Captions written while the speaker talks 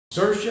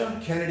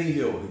Saoirse Kennedy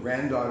Hill, the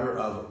granddaughter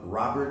of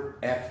Robert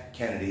F.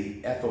 Kennedy,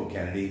 Ethel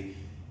Kennedy,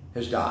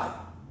 has died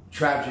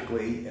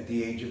tragically at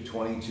the age of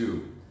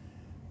 22.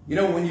 You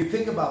know, when you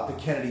think about the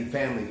Kennedy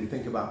family, you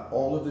think about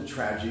all of the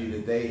tragedy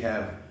that they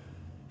have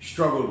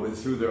struggled with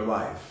through their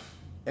life.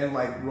 And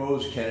like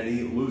Rose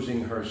Kennedy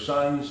losing her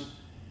sons,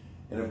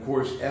 and of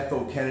course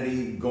Ethel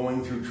Kennedy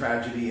going through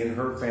tragedy in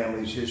her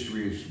family's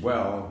history as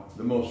well.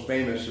 The most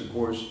famous, of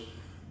course,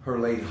 her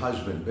late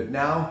husband. But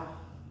now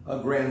a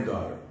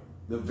granddaughter,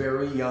 the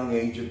very young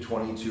age of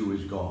 22,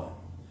 is gone.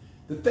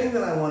 The thing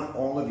that I want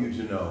all of you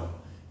to know,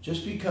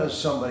 just because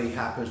somebody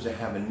happens to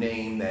have a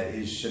name that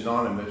is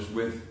synonymous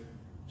with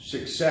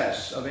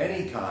success of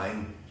any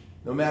kind,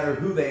 no matter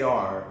who they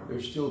are,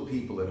 they're still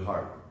people at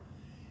heart.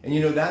 And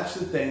you know, that's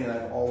the thing that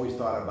I've always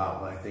thought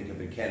about when I think of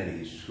the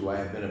Kennedys, who I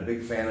have been a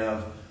big fan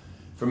of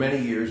for many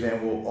years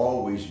and will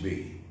always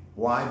be.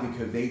 Why?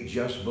 Because they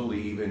just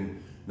believe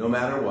in, no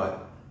matter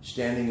what,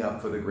 standing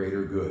up for the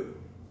greater good.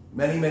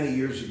 Many, many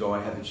years ago,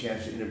 I had the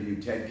chance to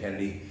interview Ted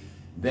Kennedy,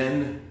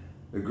 then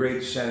the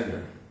great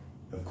senator,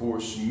 of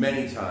course,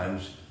 many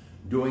times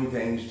doing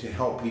things to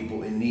help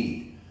people in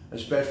need,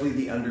 especially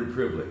the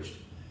underprivileged.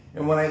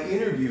 And when I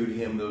interviewed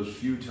him those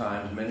few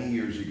times many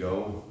years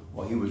ago,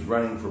 while he was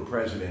running for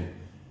president,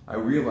 I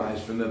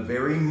realized from the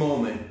very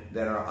moment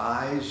that our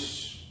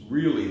eyes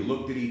really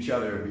looked at each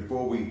other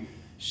before we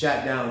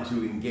sat down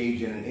to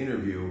engage in an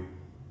interview,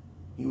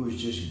 he was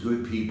just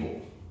good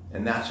people.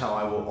 And that's how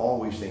I will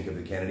always think of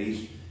the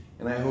Kennedys.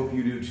 And I hope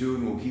you do too,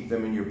 and we'll keep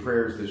them in your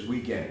prayers this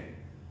weekend.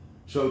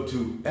 So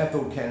to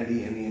Ethel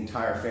Kennedy and the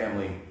entire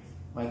family,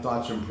 my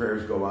thoughts and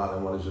prayers go out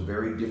on what is a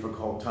very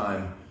difficult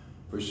time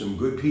for some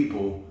good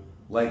people,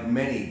 like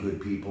many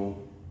good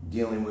people,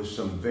 dealing with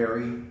some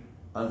very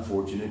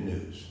unfortunate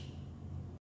news.